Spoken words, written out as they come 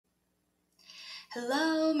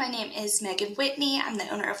Hello, my name is Megan Whitney. I'm the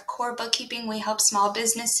owner of Core Bookkeeping. We help small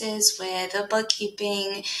businesses with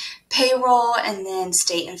bookkeeping, payroll, and then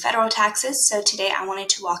state and federal taxes. So today I wanted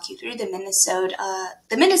to walk you through the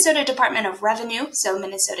Minnesota Department of Revenue, so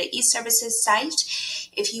Minnesota eServices site.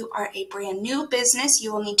 If you are a brand new business,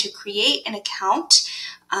 you will need to create an account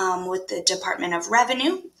with the Department of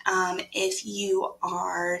Revenue. If you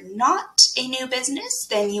are not a new business,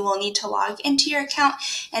 then you will need to log into your account.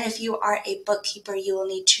 And if you are a bookkeeper, you will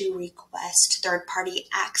need to request third-party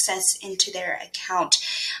access into their account.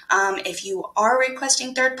 If you are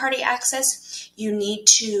requesting third-party access, you need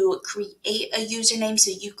to create a username.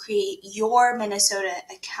 So you create your Minnesota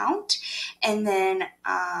account, and then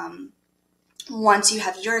once you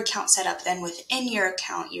have your account set up, then within your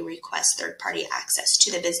account, you request third-party access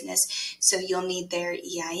to the business. So you'll need their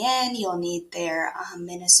EIN, you'll need their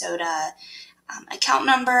Minnesota account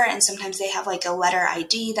number, and sometimes they have like a letter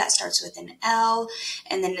ID that starts with an L,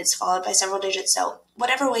 and then it's followed by several digits. So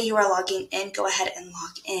whatever way you are logging in, go ahead and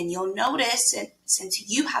log in. You'll notice, since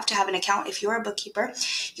you have to have an account if you're a bookkeeper,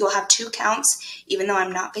 you'll have two accounts. Even though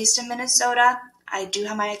I'm not based in Minnesota, I do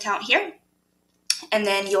have my account here. And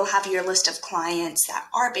then you'll have your list of clients that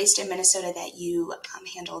are based in Minnesota that you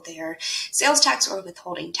handle their sales tax or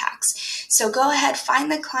withholding tax. So go ahead,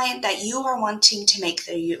 find the client that you are wanting to make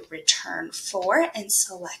the return for and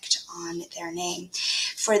select on their name.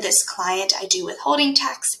 For this client, I do withholding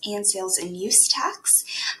tax and sales and use tax.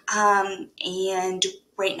 And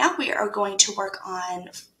right now we are going to work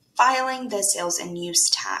on filing the sales and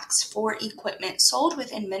use tax for equipment sold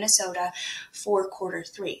within Minnesota for quarter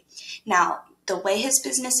 3. Now, the way his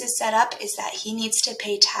business is set up is that he needs to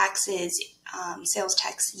pay taxes, sales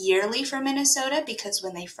tax yearly for Minnesota, because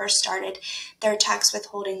when they first started, their tax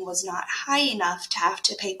withholding was not high enough to have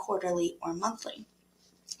to pay quarterly or monthly.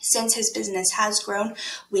 Since his business has grown,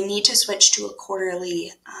 we need to switch to a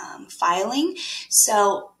quarterly filing.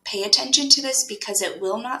 So pay attention to this, because it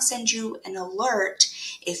will not send you an alert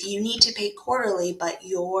if you need to pay quarterly, but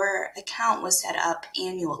your account was set up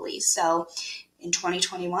annually. So in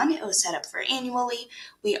 2021, it was set up for annually.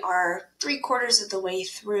 We are 3/4 of the way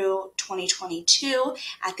through 2022.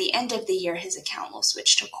 At the end of the year, his account will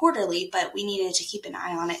switch to quarterly, but we needed to keep an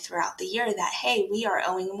eye on it throughout the year that, hey, we are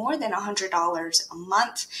owing more than $100 a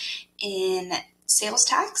month in sales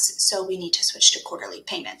tax, so we need to switch to quarterly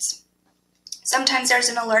payments. Sometimes there's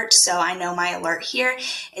an alert, so I know my alert here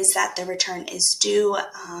is that the return is due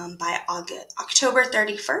by October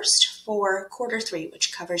 31st for quarter 3,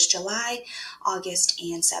 which covers July, August,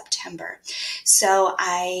 and September. So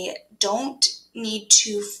I don't need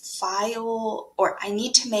to file, or I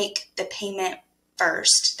need to make the payment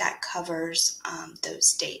first that covers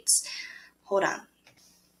those dates. Hold on.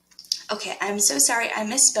 Okay, I'm so sorry, I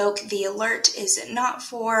misspoke. The alert is not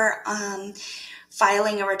for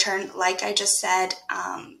filing a return. Like I just said,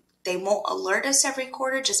 they won't alert us every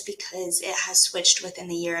quarter just because it has switched within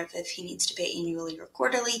the year of if he needs to pay annually or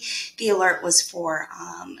quarterly. The alert was for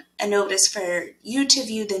a notice for you to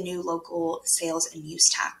view the new local sales and use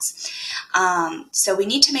tax. So we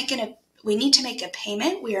need to make a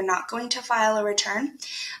payment. We are not going to file a return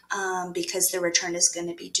because the return is going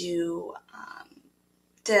to be due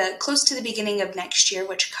close to the beginning of next year,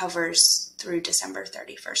 which covers through December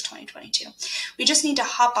 31st, 2022. We just need to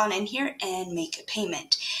hop on in here and make a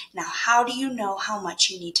payment. Now, how do you know how much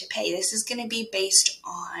you need to pay? This is going to be based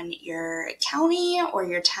on your county or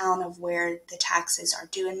your town of where the taxes are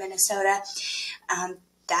due in Minnesota.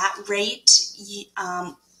 That rate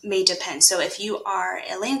may depend. So if you are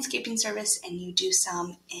a landscaping service and you do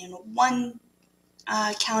some in one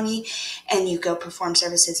county and you go perform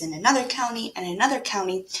services in another county and another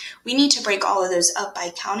county, we need to break all of those up by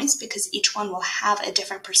counties because each one will have a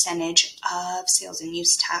different percentage of sales and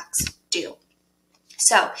use tax due.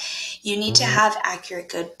 So you need to have accurate,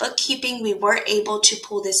 good bookkeeping. We were able to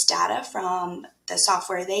pull this data from the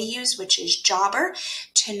software they use, which is Jobber,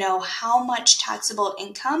 to know how much taxable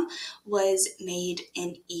income was made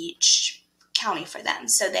in each county for them.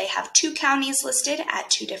 So they have 2 counties listed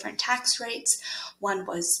at 2 different tax rates. One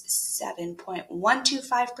was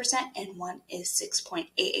 7.125% and one is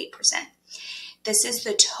 6.88%. This is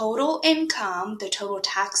the total income, the total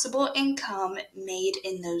taxable income made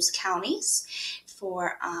in those counties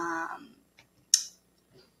for,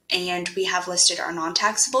 and we have listed our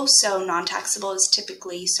non-taxable. So non-taxable is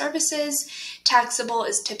typically services, taxable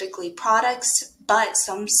is typically products, but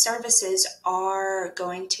some services are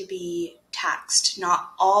going to be taxed.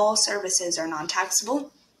 Not all services are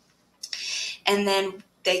non-taxable. And then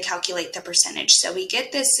they calculate the percentage. So we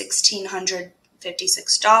get this $1,600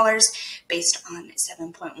 $56 based on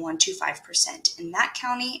 7.125% in that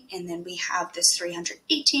county. And then we have this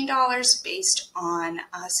 $318 based on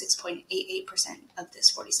 6.88% of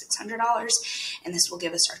this $4,600. And this will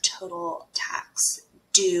give us our total tax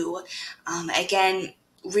due. Again,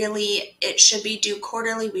 really, it should be due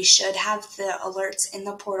quarterly. We should have the alerts in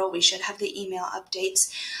the portal. We should have the email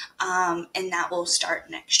updates, and that will start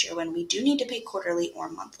next year when we do need to pay quarterly or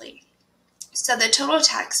monthly. So the total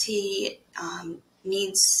tax he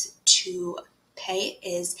needs to pay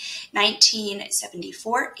is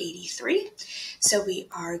 $1974.83. So we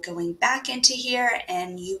are going back into here,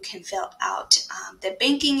 and you can fill out the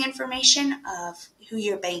banking information of who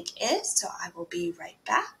your bank is. So I will be right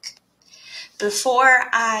back. Before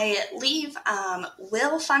I leave,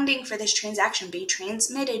 will funding for this transaction be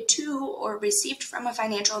transmitted to or received from a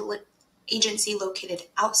financial agency located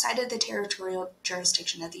outside of the territorial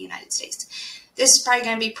jurisdiction of the United States? This is probably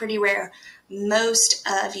going to be pretty rare. Most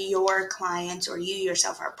of your clients or you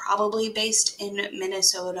yourself are probably based in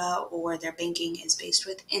Minnesota, or their banking is based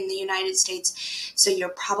within the United States. So you're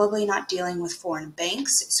probably not dealing with foreign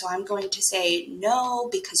banks. So I'm going to say no,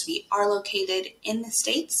 because we are located in the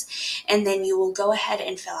States. And then you will go ahead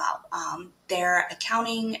and fill out their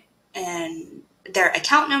accounting and their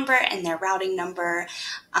account number and their routing number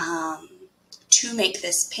to make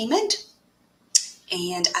this payment.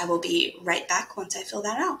 And I will be right back once I fill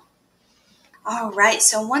that out. All right,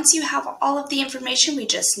 so once you have all of the information, we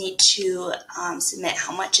just need to submit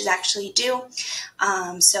how much is actually due.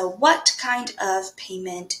 So what kind of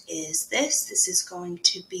payment is this? This is going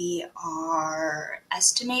to be our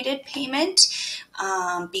estimated payment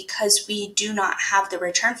because we do not have the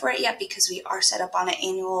return for it yet, because we are set up on an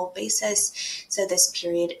annual basis. So this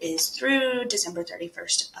period is through December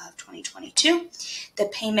 31st of 2022. The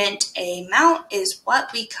payment amount is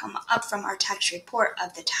what we come up from our tax report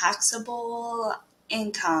of the taxable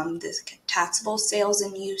income, the taxable sales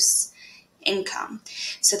and use income.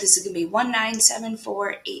 So this is going to be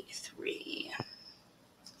 197483.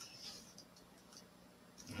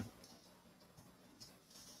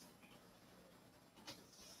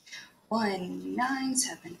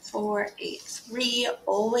 $197483.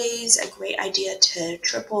 Always a great idea to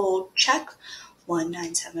triple check.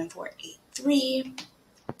 197483.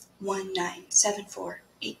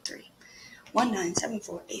 197483.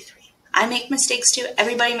 197483. I make mistakes too.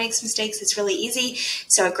 Everybody makes mistakes. It's really easy.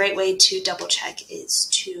 So a great way to double check is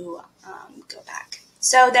to go back.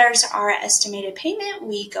 So there's our estimated payment.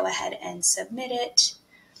 We go ahead and submit it.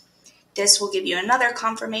 This will give you another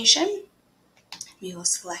confirmation. We will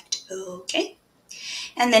select OK.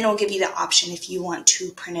 And then we'll give you the option if you want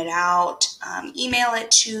to print it out, email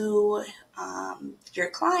it to your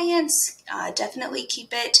clients. Definitely keep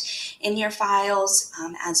it in your files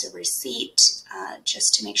as a receipt,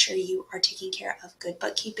 just to make sure you are taking care of good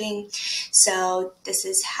bookkeeping. So this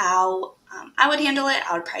is how I would handle it.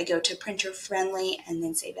 I would probably go to Printer Friendly and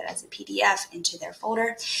then save it as a PDF into their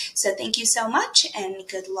folder. So thank you so much, and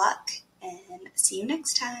good luck, and see you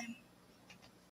next time.